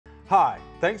Hi,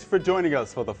 thanks for joining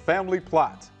us for the Family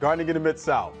Plot, Gardening in the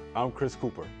Mid-South. I'm Chris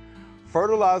Cooper.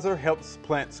 Fertilizer helps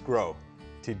plants grow.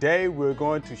 Today, we're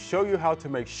going to show you how to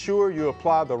make sure you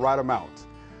apply the right amount.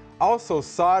 Also,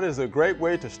 sod is a great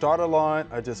way to start a lawn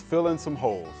or just fill in some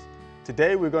holes.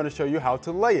 Today, we're going to show you how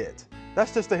to lay it.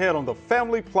 That's just ahead on the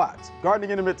Family Plot, Gardening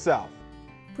in the Mid-South.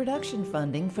 Production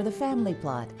funding for the Family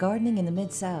Plot, Gardening in the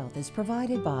Mid-South is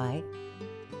provided by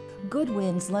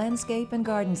Goodwin's Landscape and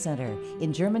Garden Center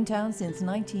in Germantown since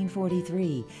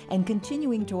 1943 and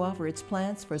continuing to offer its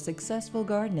plants for successful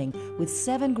gardening with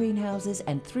 7 greenhouses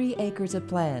and 3 acres of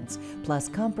plants, plus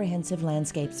comprehensive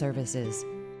landscape services.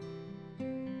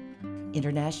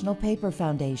 International Paper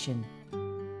Foundation,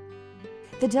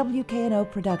 the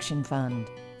WKNO Production Fund,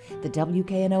 the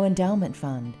WKNO Endowment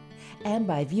Fund, and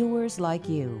by viewers like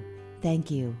you.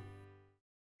 Thank you.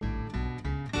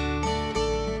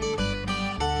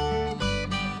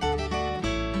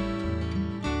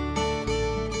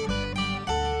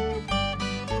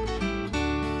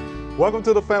 Welcome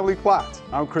to the Family Plot.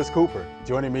 I'm Chris Cooper.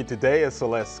 Joining me today is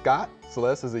Celeste Scott.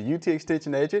 Celeste is a UT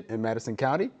Extension Agent in Madison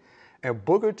County. And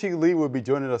Booker T. Leigh will be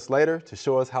joining us later to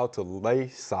show us how to lay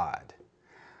sod.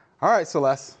 All right,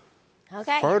 Celeste.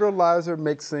 Okay. Fertilizer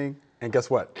mixing, and guess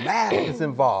what? Math is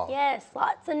involved. Yes,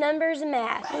 lots of numbers and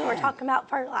math when we're talking about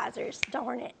fertilizers.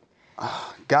 Darn it.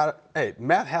 Got it. Hey,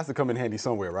 math has to come in handy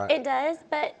somewhere, right? It does,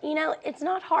 but you know, it's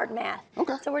not hard math.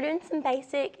 Okay. So we're doing some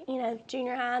basic,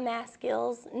 junior high math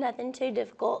skills, nothing too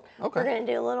difficult. Okay. We're going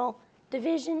to do a little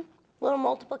division, a little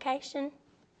multiplication,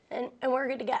 and we're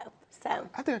good to go. So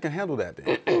I think I can handle that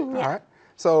then. Yeah. All right.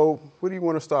 So where do you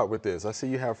want to start with this? I see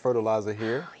you have fertilizer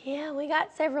here. Yeah, we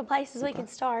got several places we can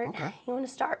start. Okay. You want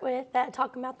to start with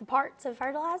talking about the parts of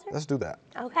fertilizer? Let's do that.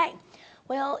 Okay.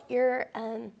 Well,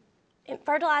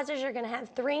 fertilizers are going to have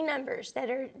 3 numbers that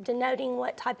are denoting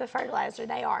what type of fertilizer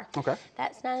they are. Okay.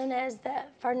 That's known as the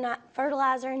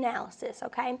fertilizer analysis,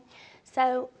 okay?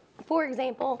 So, for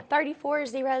example,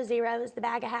 3400 is the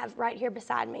bag I have right here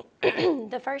beside me.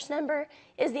 The first number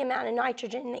is the amount of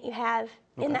nitrogen that you have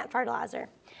in that fertilizer.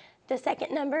 The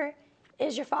second number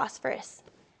is your phosphorus.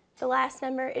 The last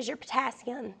number is your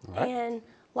potassium. Right. And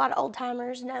a lot of old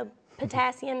timers know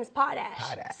potassium is potash.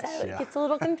 So it gets a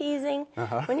little confusing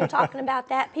when you're talking about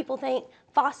that. People think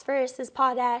phosphorus is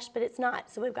potash, but it's not.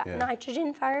 So we've got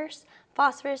nitrogen first,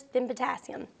 phosphorus, then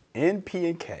potassium. N, P,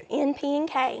 and K. N, P, and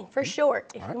K for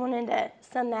short, if you wanted to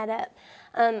sum that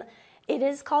up. It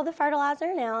is called the fertilizer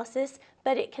analysis,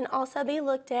 but it can also be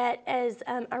looked at as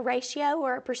a ratio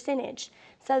or a percentage.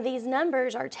 So these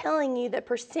numbers are telling you the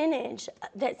percentage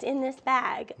that's in this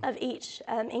bag of each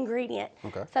ingredient.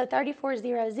 Okay. So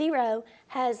 3400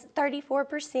 has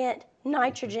 34%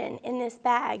 nitrogen in this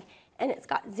bag, and it's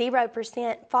got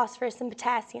 0% phosphorus and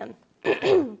potassium.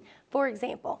 For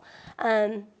example,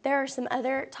 there are some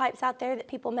other types out there that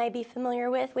people may be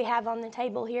familiar with. We have on the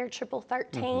table here triple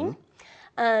 13.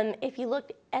 If you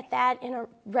look at that in a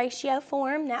ratio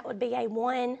form, that would be a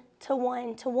 1 to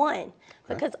 1 to 1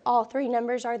 because all 3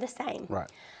 numbers are the same.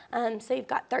 Right. So you've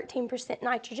got 13%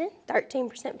 nitrogen,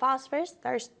 13% phosphorus,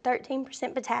 there's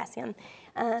 13% potassium,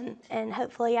 and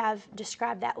hopefully I've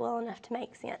described that well enough to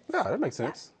make sense. Yeah, that makes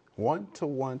sense. 1 to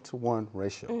 1 to 1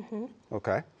 ratio.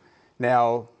 Okay.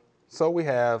 Now, so we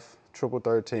have triple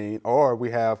 13, or we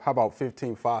have, how about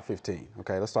 15, 5, 15?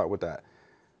 Okay, let's start with that.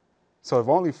 So if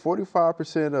only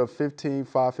 45% of 15,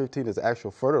 5, 15 is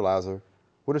actual fertilizer,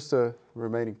 what is the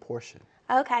remaining portion?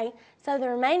 Okay, so the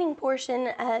remaining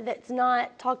portion that's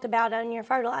not talked about on your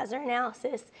fertilizer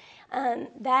analysis,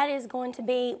 that is going to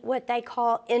be what they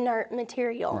call inert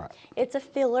material. Right. It's a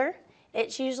filler.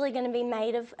 It's usually going to be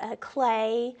made of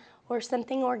clay or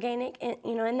something organic,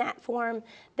 in that form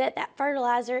that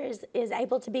fertilizer is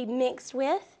able to be mixed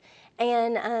with.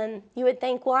 And you would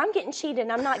think, well, I'm getting cheated.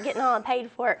 I'm not getting all I paid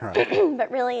for it. Right.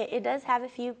 But really, it does have a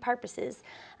few purposes.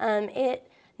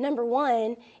 Number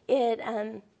one, it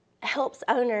helps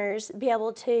owners be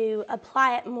able to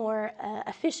apply it more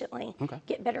efficiently,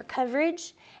 get better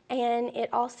coverage, and it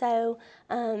also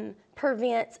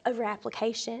prevents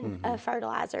over-application of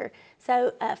fertilizer.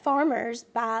 So farmers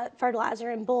buy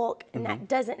fertilizer in bulk, and that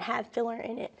doesn't have filler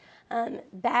in it.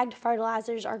 Bagged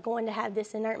fertilizers are going to have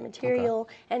this inert material,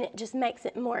 and it just makes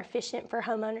it more efficient for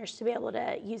homeowners to be able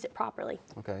to use it properly.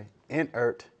 Okay,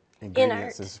 inert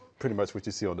ingredients is pretty much what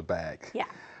you see on the bag. Yeah.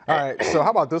 All right, so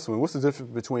how about this one? What's the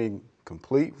difference between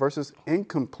complete versus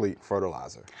incomplete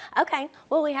fertilizer? Okay,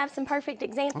 well, we have some perfect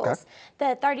examples.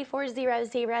 Okay. The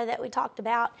 3400 that we talked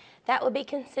about, that would be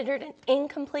considered an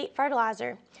incomplete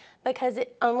fertilizer because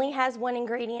it only has one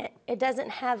ingredient. It doesn't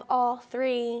have all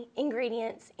 3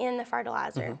 ingredients in the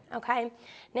fertilizer, okay?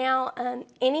 Now,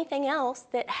 anything else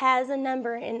that has a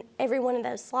number in every one of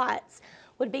those slots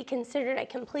would be considered a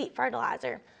complete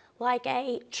fertilizer, like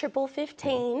a triple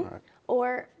 15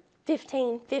 or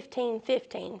 15, 15,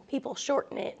 15. People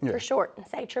shorten it for short and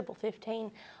say triple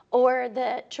 15. Or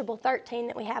the triple 13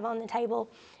 that we have on the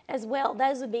table as well.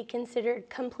 Those would be considered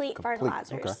complete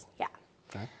fertilizers. Yeah.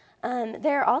 Okay.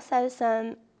 There are also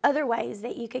some other ways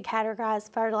that you could categorize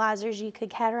fertilizers. You could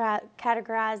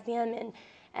categorize them in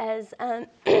as,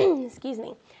 excuse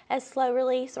me, as slow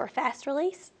release or fast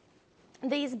release.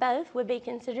 These both would be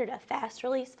considered a fast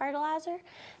release fertilizer.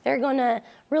 They're going to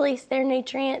release their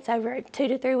nutrients over a 2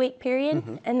 to 3 week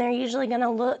period, and they're usually going to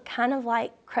look kind of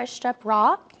like crushed up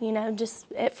rock, you know, just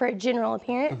for a general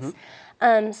appearance.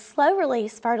 Slow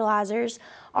release fertilizers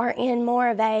are in more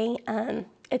of a,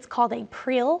 it's called a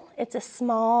prill. It's a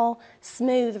small,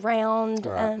 smooth, round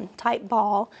type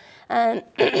ball. And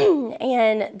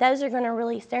those are going to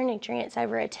release their nutrients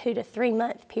over a 2 to 3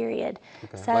 month period.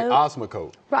 Okay. So, like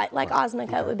Osmocote. Right, like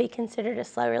Osmocote would be considered a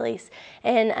slow release.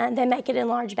 And they make it in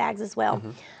large bags as well.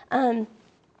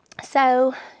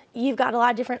 So you've got a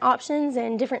lot of different options,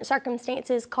 and different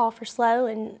circumstances call for slow,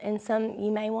 and some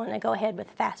you may want to go ahead with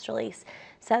fast release.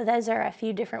 So those are a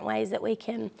few different ways that we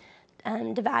can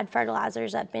divide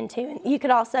fertilizers up into. And you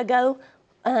could also go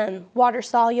water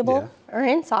soluble or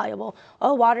insoluble.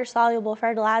 A water soluble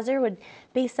fertilizer would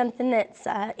be something that's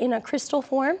in a crystal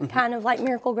form, kind of like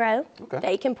Miracle Grow,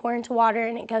 that you can pour into water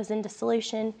and it goes into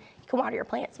solution. You can water your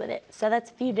plants with it. So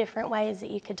that's a few different ways that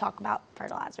you could talk about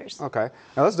fertilizers. Okay,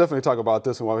 now let's definitely talk about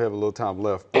this one while we have a little time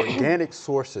left. Organic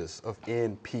sources of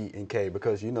N, P, and K,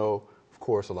 because you know, of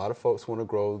course, a lot of folks want to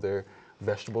grow their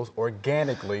vegetables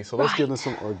organically, so let's give them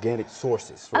some organic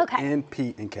sources for N,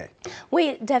 P, and K.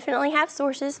 We definitely have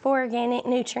sources for organic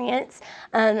nutrients.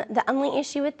 The only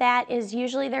issue with that is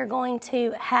usually they're going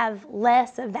to have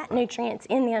less of that nutrients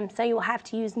in them, so you'll have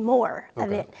to use more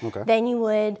of it than you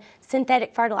would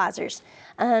synthetic fertilizers.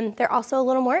 They're also a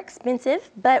little more expensive,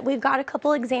 but we've got a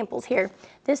couple examples here.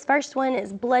 This first one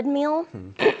is blood meal.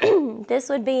 This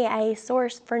would be a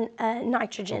source for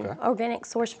nitrogen, organic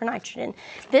source for nitrogen.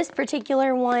 This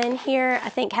particular one here, I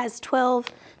think, has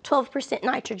 12%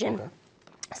 nitrogen.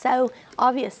 So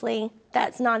obviously,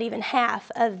 that's not even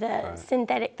half of the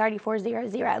synthetic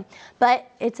 3400, but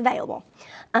it's available.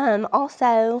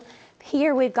 Also,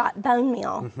 here we've got bone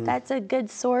meal. That's a good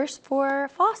source for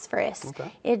phosphorus.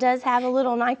 It does have a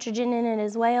little nitrogen in it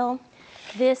as well.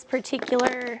 This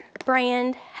particular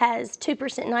brand has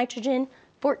 2% nitrogen,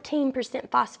 14%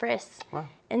 phosphorus,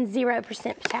 and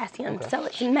 0% potassium. So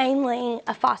it's mainly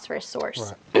a phosphorus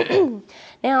source.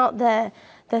 Now the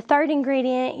third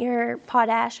ingredient, your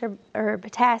potash or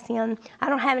potassium, I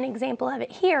don't have an example of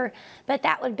it here, but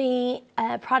that would be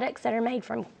products that are made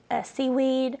from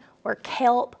seaweed or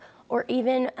kelp, or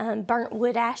even burnt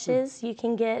wood ashes. You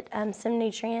can get some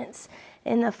nutrients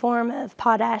in the form of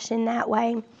potash in that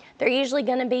way. They're usually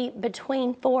going to be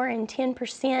between 4 and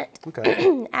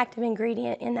 10% active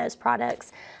ingredient in those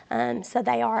products. So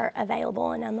they are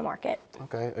available and on the market.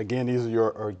 Okay, again, these are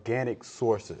your organic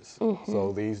sources.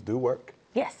 So these do work?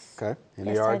 Yes. Okay, and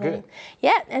they are good?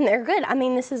 Yeah, and they're good. I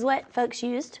mean, this is what folks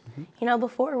used, you know,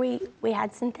 before we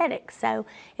had synthetics. So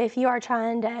if you are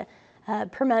trying to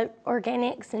promote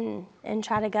organics and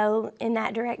try to go in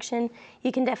that direction,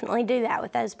 you can definitely do that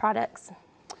with those products.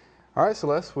 All right,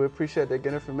 Celeste, we appreciate that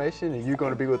good information, and you're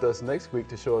going to be with us next week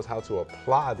to show us how to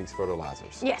apply these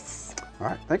fertilizers. Yes. All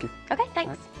right, thank you. Okay,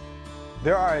 thanks.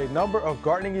 There are a number of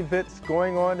gardening events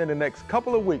going on in the next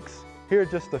couple of weeks. Here are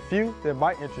just a few that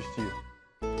might interest you.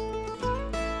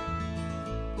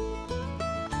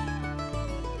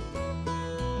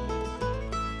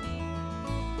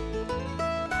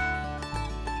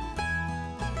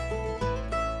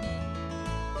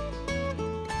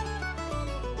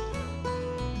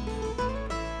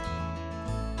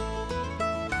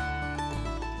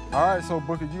 All right, so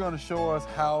Booker, you're going to show us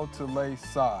how to lay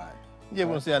sod. Yeah, we're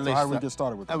going to see how to lay sod. How do we get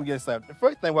started with that? How we get started? The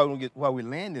first thing while we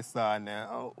land this sod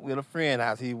now, we had a friend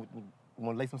house. He want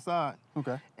to lay some sod.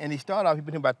 Okay. And he started off, he's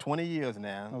been here about 20 years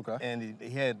now. Okay. And he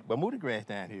had Bermuda grass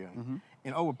down here.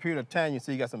 And over a period of time, you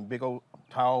see he got some big old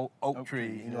tall oak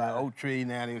tree. You know, oak tree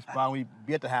now. They was when we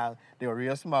built the house, they were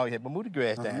real small. He had Bermuda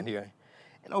grass down here.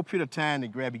 And over a period of time, the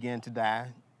grass began to die.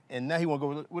 And now he want to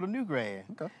go with a new grass.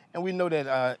 Okay. And we know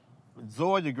that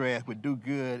Georgia grass would do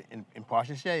good in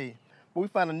partial shade. But we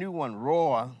found a new one,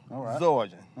 raw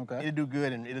Georgia. Okay. It'll do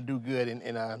good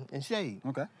in shade.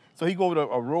 Okay. So he going with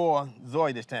a raw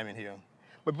Georgia this time in here.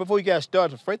 But before he got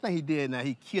started, the first thing he did now,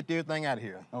 he killed everything out of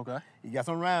here. Okay. He got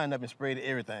some Roundup and sprayed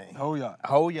everything. Whole yard.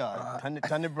 Whole yard.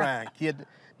 Turned it brown.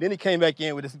 Then he came back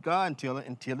in with his garden tiller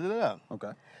and tilled it up.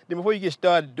 Okay. Then before you get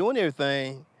started doing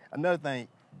everything, another thing,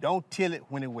 don't till it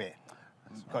when it's wet.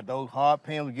 Because those hard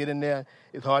pans will get in there,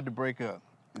 it's hard to break up.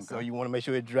 Okay. So you want to make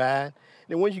sure it's dry.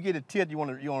 Then once you get it tilled, you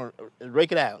want to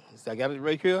rake it out. So I got it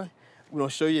right here. We're going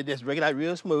to show you this, rake it out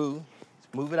real smooth.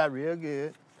 Smooth it out real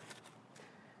good.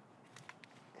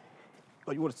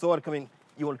 But you want the soil to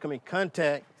come in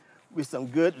contact with some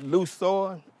good loose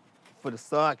soil for the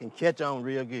soil can catch on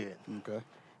real good. Okay.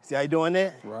 See how you doing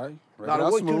that? Right. A lot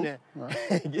of work doing that. Right.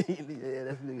 Yeah,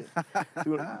 that's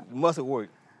good. Muscle work.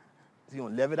 So you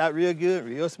want to level it out real good,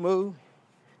 real smooth.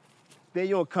 Then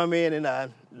you want to come in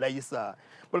and lay your sod.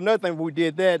 But another thing, when we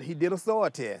did that, he did a soil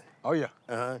test. Oh, yeah.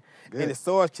 And the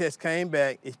soil test came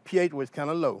back, his pH was kind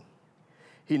of low.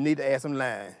 He needed to add some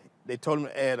lime. They told him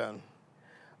to add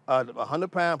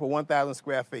 100 pounds per 1,000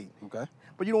 square feet. Okay.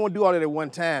 But you don't want to do all that at one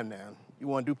time now. You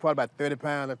want to do probably about 30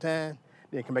 pounds at a time,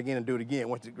 then come back in and do it again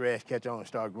once the grass catch on and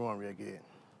start growing real good.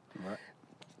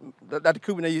 Right. Dr.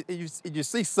 Cooper, now you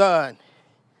see sod,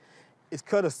 it's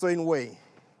cut a certain way.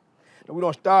 Now, we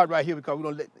don't start right here because we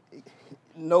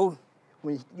don't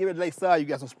when you give it late sod, you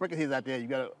got some sprinkle heads out there. You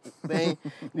got a thing.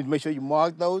 You need to make sure you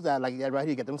mark those out like that right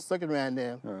here. You got them suckers around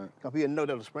there. Because people know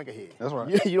there's a sprinkle head. That's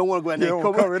right. You don't want to go out there and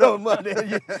cover it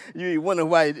up. You wonder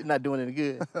why it's not doing any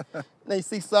good. Now you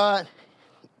see sod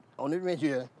on the ridge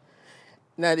here.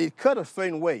 Now it cut a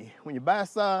certain way. When you buy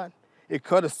sod, it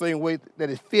cut a certain way that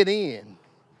it fit in. And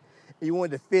you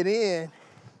want it to fit in,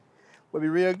 will be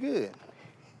real good.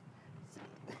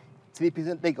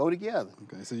 They go together.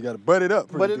 Okay, so you got to butt it up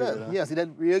pretty good. Butt it up, yeah, see that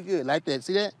real good, like that.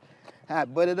 See that? How I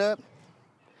butt it up?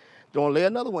 Don't lay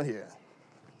another one here.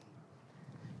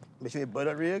 Make sure you butt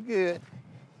it real good.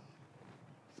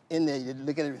 In there, you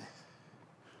look at it.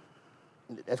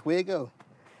 That's where it goes.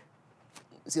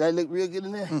 See that look real good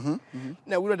in there?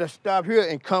 Now we're gonna stop here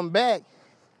and come back.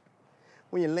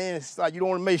 When you're laying sod, you don't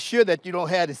want to make sure that you don't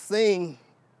have the seam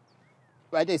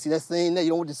right there. See that seam there? You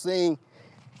don't want the seam.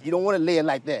 You don't want to lay it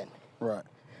like that. Right.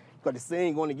 Because the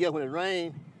seam going to get when it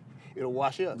rains, it'll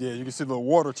wash up. Yeah, you can see the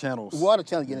water channels. Water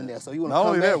channels get in there. So you want to Not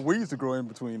only that, weeds to grow in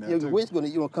between that too. Weeds you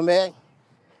want to come back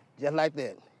just like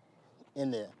that in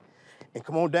there. And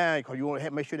come on down because you want to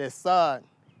make sure that sod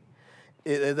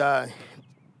is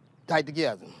tight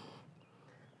together.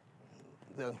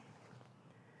 So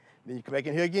then you come back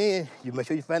in here again. You make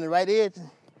sure you find the right edge,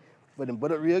 but then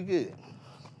butt it real good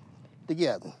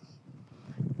together.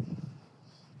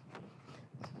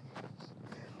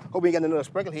 Hope we ain't got another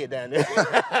sprinkle head down there.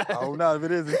 Oh, no, if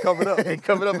it is, it's coming up. It's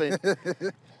coming up.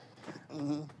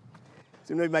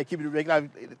 So you might keep it regular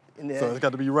in there. So it's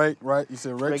got to be right? You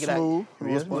said rake smooth.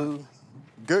 Real smooth.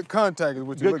 Good contact is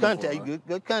what you're looking for. Right?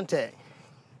 Good contact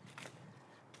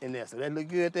in there. So that look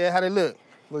good there. How they look?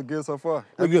 Look good so far.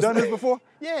 Have you done this before?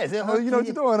 Yes. Oh, you know what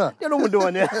you're doing, huh? You know what we're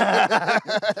doing there.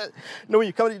 You know when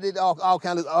you come, you did all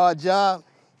kinds of odd job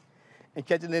and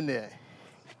catch it in there.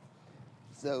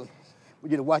 So we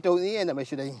get to watch those in and make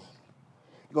sure they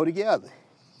go together.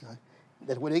 Okay.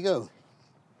 That's where they go.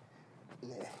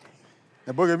 Yeah.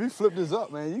 And Booger, if you flip this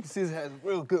up, man, you can see it has a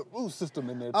real good root system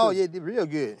in there, too. Oh, yeah, real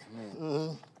good.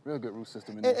 Real good root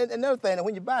system in there. And another thing,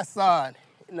 when you buy sod,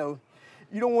 you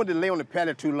don't want it to lay on the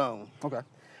pallet too long. Okay.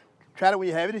 Try to, when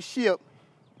you have it shipped,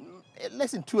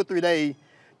 less than 2 or 3 days,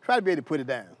 try to be able to put it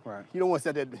down. Right. You don't want to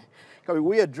set that, because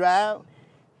we're dry out.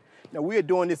 Now, we're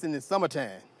doing this in the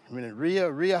summertime. I mean, it's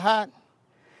real hot,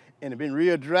 and it's been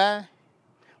real dry.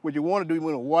 What you want to do, you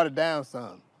want to water down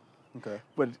some. Okay.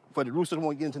 But for the root system,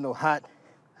 won't get into no hot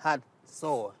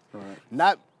soil. Right.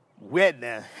 Not wet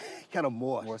now, kind of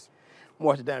moist.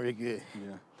 Moist it down real good.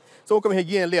 Yeah. So we'll come here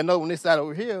again and lay another one this side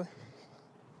over here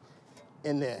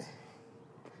in there.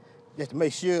 Just to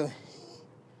make sure.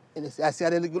 And I see how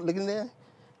they look in there?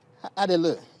 How they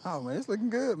look? Oh, man, it's looking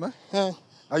good, man. Huh?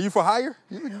 Are you for hire?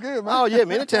 You looking good, man. Oh, yeah,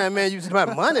 man. Anytime, man, you talking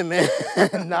about money, man.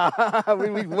 Nah,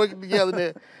 we working together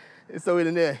there. And so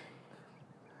in there.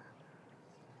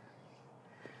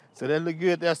 So that look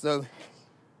good there, so.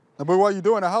 But while you're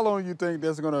doing that, how long do you think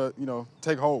that's gonna,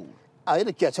 take hold?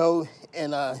 It'll catch hold,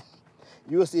 and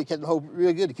you'll see it catch hold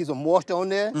real good. It keeps some moisture on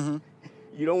there.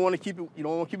 You don't want to keep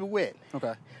it wet.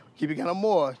 Okay. Keep it kind of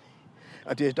moist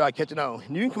until it start catching on.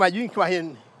 And you can come out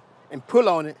here and pull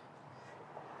on it.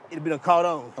 It'll be caught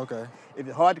on. Okay. If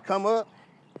it's hard to come up,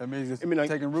 that means it's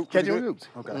taking root. Catching roots.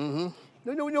 Okay.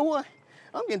 You know what?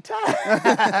 I'm getting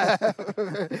tired.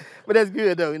 But that's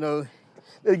good though, you know.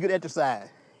 That's good exercise.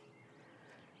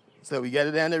 So we got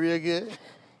it down there real good.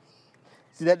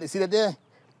 See that there?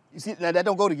 You see, now that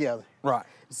don't go together. Right.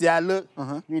 You see how it look?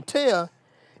 You can tell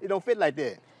it don't fit like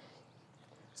that.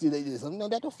 See, no,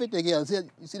 that don't fit together.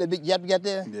 You see that big gap you got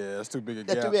there? Yeah, that's too big a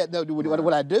That's gap. too bad. No,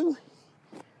 what I do,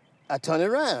 I turn it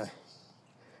around.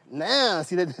 Now,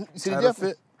 see the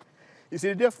difference? You see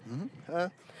the difference?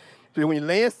 So when you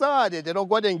lay inside it, they don't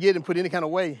go out there and get it and put it any kind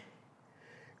of way,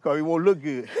 because it won't look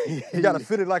good. You got to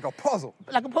fit it like a puzzle.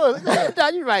 Like a puzzle. No,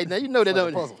 you're right now. You know that,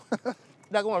 like don't you?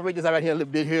 Now, I'm going to rake this out right here a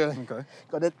little bit here. Okay.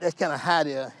 Because that's kind of high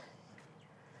there.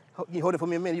 Can you hold it for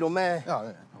me a minute? You don't mind? Oh,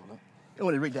 yeah. Hold on. I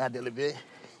want to rake that out there a little bit.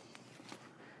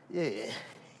 Yeah.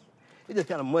 It's just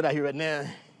kind of mud out here right now.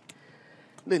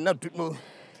 There's nothing more.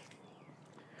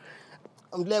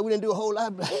 I'm glad we didn't do a whole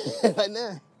lot right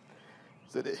now.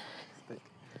 So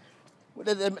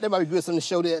that might be good, something to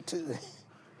show there too.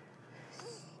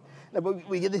 Now, but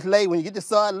we get this laid. When you get this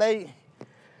sod laid,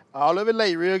 all of it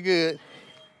laid real good.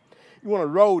 You want to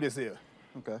roll this here.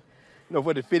 Okay. You know,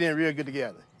 for it to fit in real good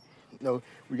together. You know,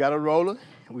 we got a roller.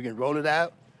 We can roll it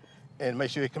out and make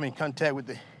sure it come in contact with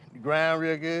the ground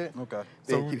real good. Okay.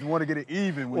 So you want to get it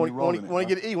even when you roll it. You want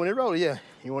to get it even when you roll it, yeah.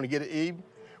 You want to get it even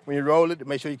when you roll it to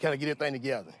make sure you kind of get everything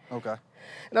together. Okay.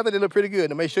 And I think they look pretty good.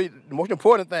 To make sure the most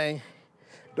important thing,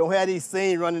 don't have these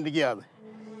seams running together.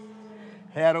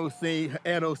 Have those seams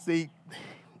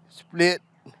split,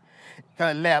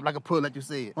 kind of lap like a pull, like you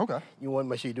said. Okay. You want to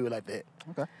make sure you do it like that.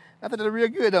 Okay. I think they're real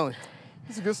good, don't it?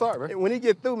 It's a good start, right? When you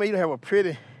get through, man, you have a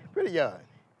pretty yard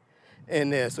in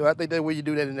there. So I think that's where you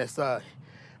do that in that side.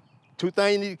 Two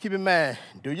things you need to keep in mind.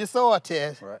 Do your soil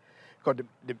test. Right. Because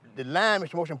the lime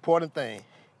is the most important thing.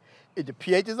 If the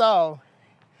pH is off,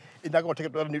 it's not going to take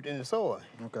up the other nutrients in the soil.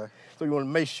 Okay. So you want to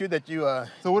make sure that you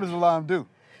So what does the lime do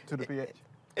to the pH?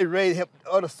 It really helps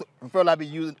other fertilizer be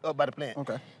used up by the plant.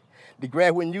 Okay. The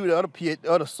grass wouldn't use the other pH,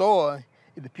 the other soil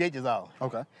if the pH is off.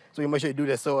 Okay. So you make sure you do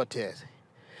that soil test.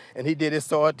 And he did his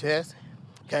soil test,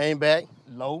 came back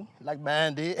low, like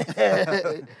mine did,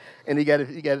 and he got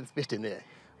it fixed in there.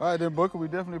 All right, then, Booker, we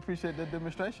definitely appreciate that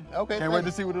demonstration. Okay. Can't wait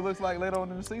to see what it looks like later on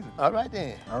in the season. All right,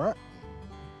 then. All right.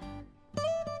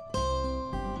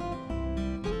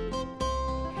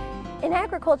 In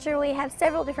agriculture, we have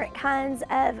several different kinds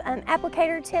of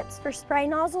applicator tips for spray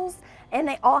nozzles, and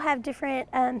they all have different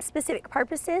specific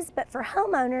purposes. But for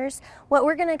homeowners, what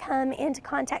we're going to come into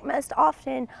contact most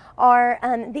often are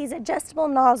these adjustable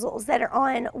nozzles that are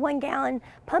on 1 gallon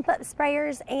pump-up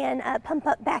sprayers and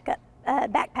pump-up backpack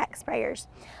sprayers.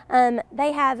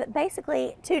 They have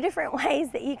basically 2 different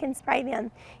ways that you can spray them.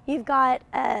 You've got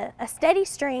a steady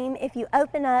stream if you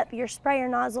open up your sprayer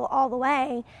nozzle all the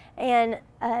way, and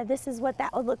this is what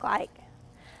that would look like.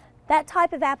 That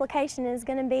type of application is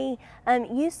going to be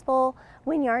useful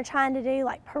when you're trying to do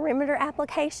like perimeter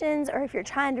applications, or if you're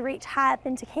trying to reach high up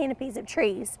into canopies of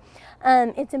trees.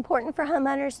 It's important for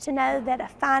homeowners to know that a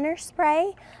finer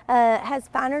spray has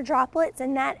finer droplets,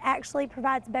 and that actually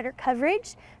provides better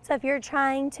coverage. So if you're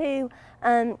trying to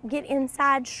get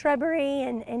inside shrubbery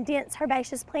and dense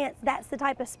herbaceous plants, that's the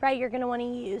type of spray you're going to want to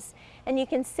use. And you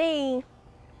can see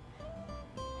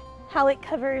how it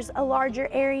covers a larger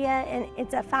area, and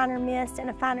it's a finer mist and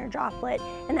a finer droplet,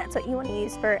 and that's what you want to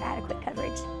use for adequate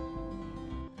coverage.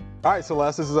 All right,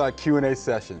 Celeste, this is our Q&A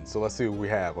session, so let's see what we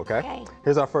have, okay?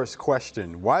 Here's our first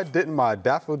question. Why didn't my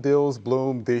daffodils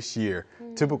bloom this year?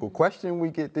 Typical question we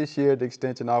get this year at the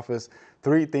Extension office.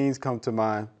 3 things come to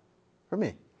mind for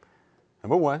me.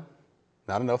 Number 1,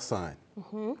 not enough sun.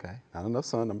 Okay, not enough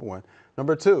sun, number 1.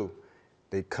 Number 2,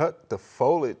 they cut the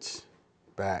foliage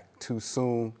back too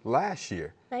soon last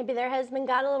year. Maybe their husband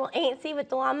got a little antsy with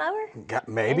the lawnmower.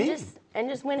 Maybe. And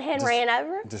just went ahead and ran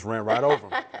over. Just ran right over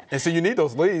them. And so you need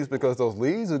those leaves, because those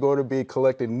leaves are going to be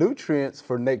collecting nutrients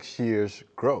for next year's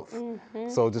growth.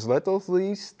 So just let those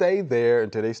leaves stay there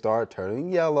until they start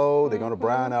turning yellow. They're going to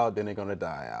brown out, then they're going to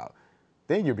die out.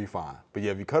 Then you'll be fine. But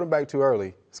yeah, if you cut them back too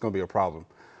early, it's going to be a problem.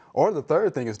 Or the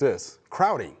third thing is this,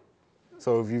 crowding.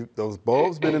 So if those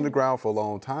bulbs been in the ground for a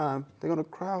long time, they're gonna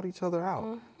crowd each other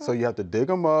out. So you have to dig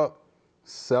them up,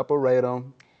 separate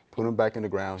them, put them back in the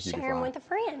ground. Share them with a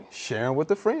friend. Share them with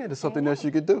a friend is something else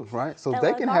you could do, right? So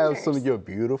they can have some of your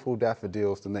beautiful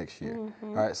daffodils the next year. All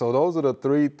right, so those are the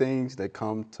 3 things that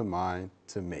come to mind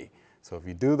to me. So if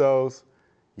you do those,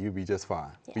 you'll be just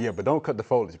fine. But don't cut the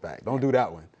foliage back. Don't do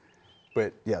that one.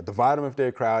 But yeah, divide them if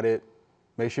they're crowded.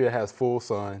 Make sure it has full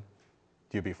sun.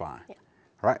 You'll be fine.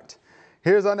 All right.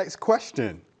 Here's our next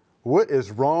question. What is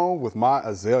wrong with my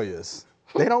azaleas?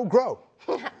 They don't grow.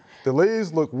 The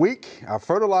leaves look weak. I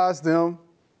fertilized them,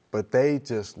 but they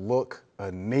just look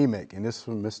anemic, and this is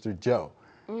from Mr. Joe.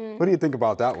 What do you think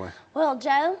about that one? Well,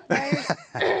 Joe, there's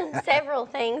several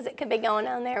things that could be going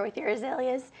on there with your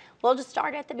azaleas. We'll just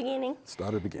start at the beginning.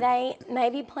 Start at the beginning. They may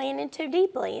be planted too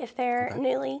deeply if they're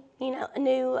newly, a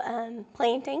new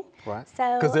planting. Right.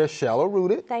 So because they're shallow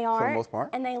rooted. They are, for the most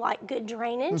part. and they like good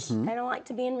drainage. They don't like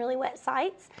to be in really wet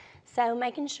sites. So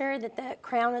making sure that the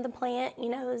crown of the plant,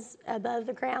 is above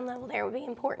the ground level there would be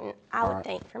important, I would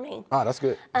think, for me. Ah, that's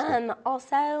good. That's good.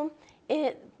 Also,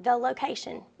 the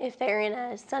location. If they're in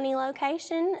a sunny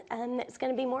location, it's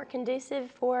going to be more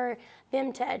conducive for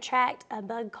them to attract a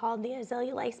bug called the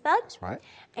azalea lace bug. That's right.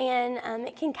 And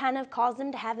it can kind of cause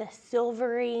them to have a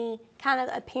silvery kind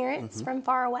of appearance from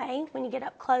far away. When you get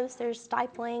up close, there's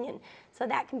stifling, and so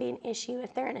that can be an issue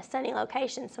if they're in a sunny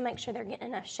location. So make sure they're getting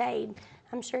enough shade.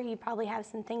 I'm sure you probably have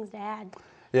some things to add.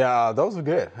 Yeah, those are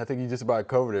good. I think you just about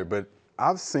covered it, but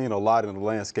I've seen a lot in the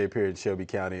landscape here in Shelby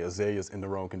County, azaleas in the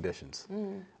wrong conditions.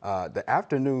 The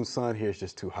afternoon sun here is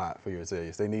just too hot for your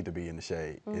azaleas. They need to be in the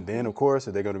shade. And then, of course,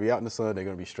 if they're going to be out in the sun, they're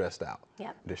going to be stressed out.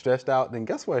 Yep. If they're stressed out, then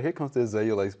guess what? Here comes the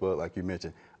azalea lace bug, like you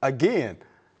mentioned. Again,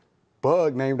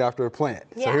 bug named after a plant.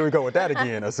 Yeah. So here we go with that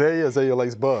again, azalea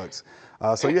lace bugs.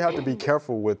 So you have to be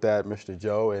careful with that, Mr.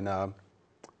 Joe. And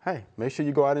hey, make sure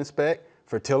you go out and inspect.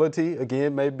 Fertility,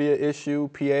 again, may be an issue,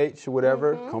 pH, or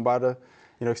whatever. Come by the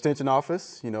extension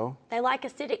office, They like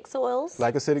acidic soils.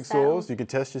 Like acidic soils. You can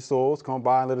test your soils. Come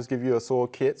by and let us give you a soil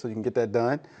kit so you can get that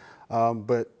done.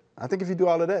 But I think if you do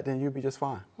all of that, then you'll be just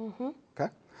fine. Okay?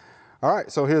 All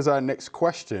right, so here's our next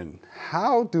question.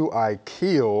 How do I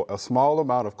kill a small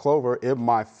amount of clover in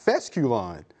my fescue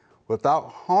line without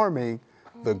harming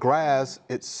the grass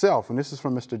itself? And this is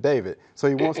from Mr. David. So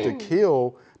he wants to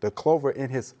kill the clover in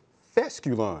his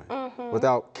fescue line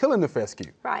without killing the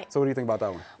fescue. Right. So what do you think about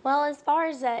that one? Well, as far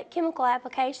as chemical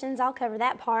applications, I'll cover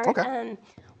that part. Okay.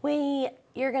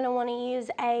 You're going to want to use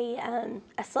a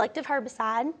selective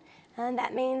herbicide.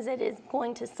 That means it is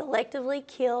going to selectively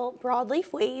kill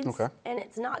broadleaf weeds, and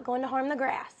it's not going to harm the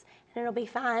grass. And it'll be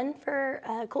fine for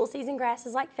cool season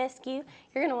grasses like fescue.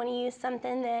 You're going to want to use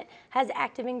something that has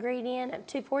active ingredient of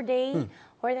 2,4-D,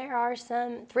 or there are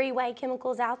some three-way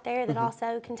chemicals out there that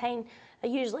also contain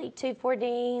usually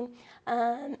 2,4-D,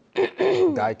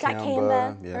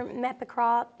 dicamba, or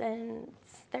mepacrop, and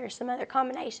there's some other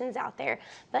combinations out there.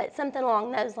 But something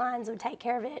along those lines would take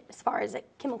care of it as far as the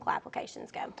chemical applications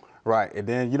go. Right, and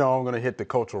then, I'm going to hit the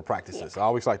cultural practices. I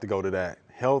always like to go to that.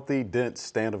 Healthy, dense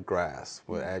stand of grass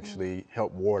will actually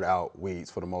help ward out weeds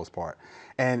for the most part.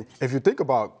 And if you think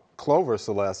about clover,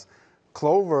 Celeste,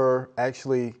 clover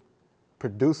actually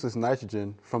produces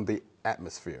nitrogen from the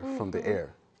atmosphere, from the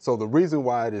air. So the reason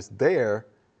why it is there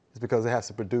is because it has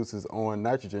to produce its own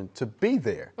nitrogen to be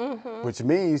there, which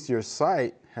means your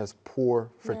site has poor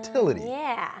fertility.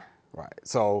 Right,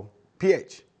 so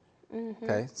pH.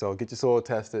 Okay, so get your soil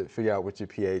tested, figure out what your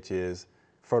pH is,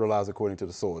 fertilize according to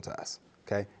the soil test.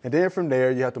 Okay, and then from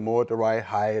there you have to mow at the right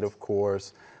height, of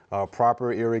course,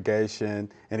 proper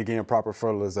irrigation, and again, proper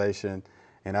fertilization,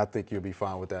 and I think you'll be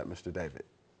fine with that, Mr. David.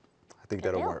 I think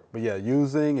that'll work. But yeah,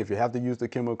 if you have to use the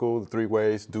chemical, the 3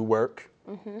 ways do work,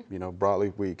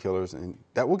 broadleaf weed killers, and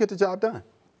that will get the job done.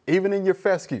 Even in your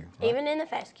fescue. Right? Even in the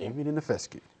fescue. Even in the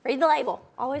fescue. Read the label.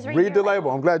 Always read the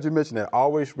label. I'm glad you mentioned that.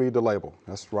 Always read the label.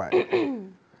 That's right.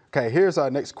 Okay, here's our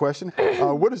next question.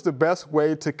 What is the best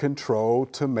way to control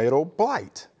tomato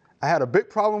blight? I had a big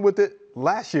problem with it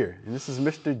last year, and this is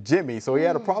Mr. Jimmy. So he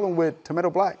had a problem with tomato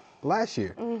blight last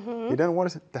year. He doesn't want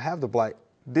us to have the blight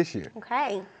this year.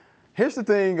 Okay. Here's the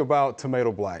thing about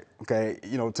tomato blight, okay?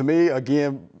 To me,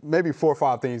 again, maybe 4 or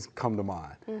 5 things come to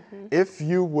mind. If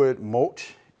you would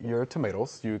mulch your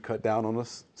tomatoes, you cut down on the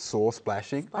soil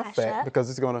splashing effect, because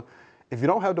it's gonna, if you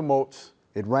don't have the mulch,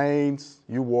 it rains,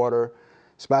 you water,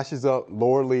 splashes up,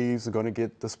 lower leaves are gonna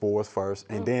get the spores first,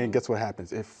 and then guess what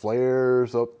happens? It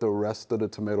flares up the rest of the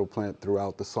tomato plant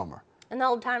throughout the summer. And the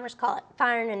old timers call it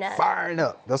firing up. Firing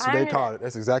up, that's what they call it.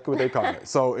 That's exactly what they call it.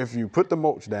 So if you put the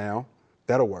mulch down,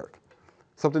 that'll work.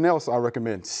 Something else I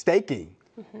recommend, staking,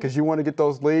 because you want to get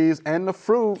those leaves and the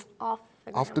fruit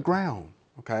off the ground,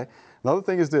 okay? Another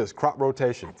thing is this, crop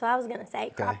rotation. That's what I was going to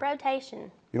say, crop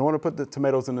rotation. You don't want to put the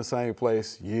tomatoes in the same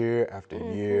place year after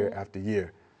year after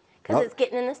year. Because it's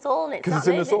getting in the soil and it's not moving. Because it's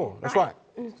in the soil, that's right.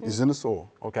 It's in the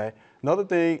soil, okay? Another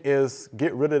thing is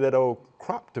get rid of that old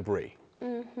crop debris.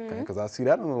 Because I see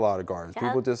that in a lot of gardens.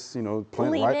 People just,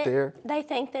 plant right there. They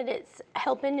think that it's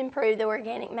helping improve the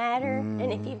organic matter,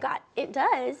 and if it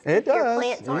does. It does. Your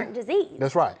plants aren't diseased.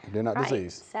 That's right. They're not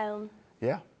diseased. So.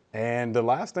 Yeah. And the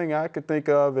last thing I could think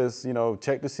of is,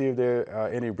 check to see if there are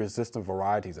any resistant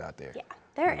varieties out there. Yeah,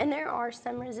 there are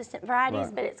some resistant varieties,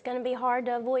 Right. but it's going to be hard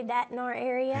to avoid that in our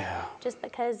area just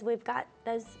because we've got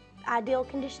those ideal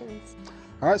conditions.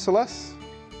 All right, Celeste,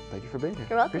 thank you for being here.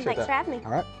 You're welcome. Appreciate Thanks for having me.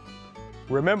 All right.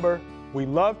 Remember, we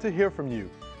love to hear from you.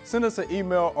 Send us an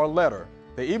email or letter.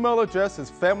 The email address is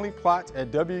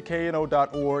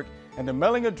familyplot@wkno.org, and the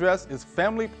mailing address is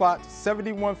Family Plot,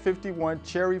 7151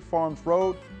 Cherry Farms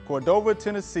Road, Cordova,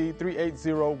 Tennessee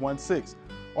 38016.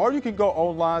 Or you can go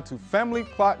online to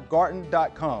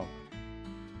familyplotgarden.com.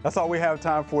 That's all we have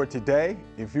time for today.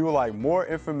 If you would like more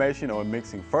information on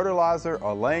mixing fertilizer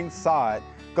or laying sod,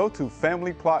 go to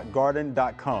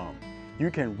familyplotgarden.com.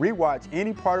 You can rewatch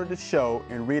any part of the show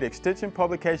and read extension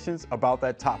publications about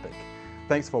that topic.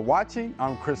 Thanks for watching.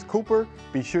 I'm Chris Cooper.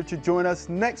 Be sure to join us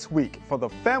next week for the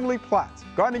Family Plot,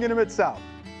 Gardening in the Mid-South.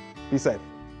 Be safe.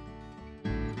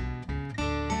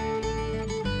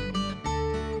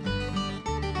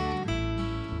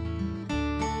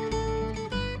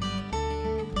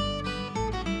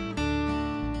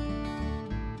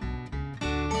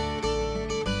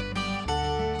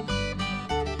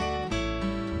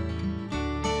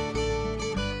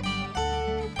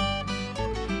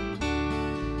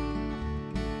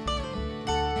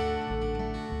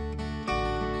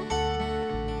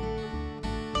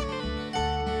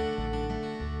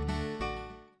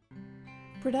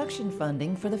 Production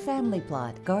funding for the Family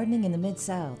Plot, Gardening in the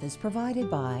Mid-South is provided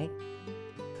by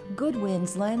Good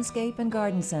Winds Landscape and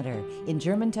Garden Center in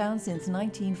Germantown since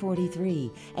 1943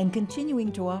 and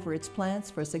continuing to offer its plants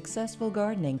for successful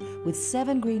gardening with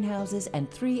 7 greenhouses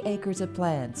and 3 acres of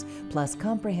plants, plus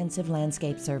comprehensive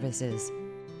landscape services.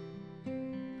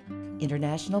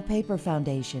 International Paper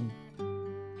Foundation,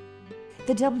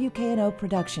 the WKNO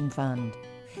Production Fund,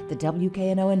 the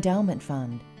WKNO Endowment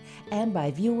Fund, and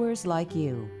by viewers like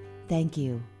you. Thank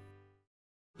you.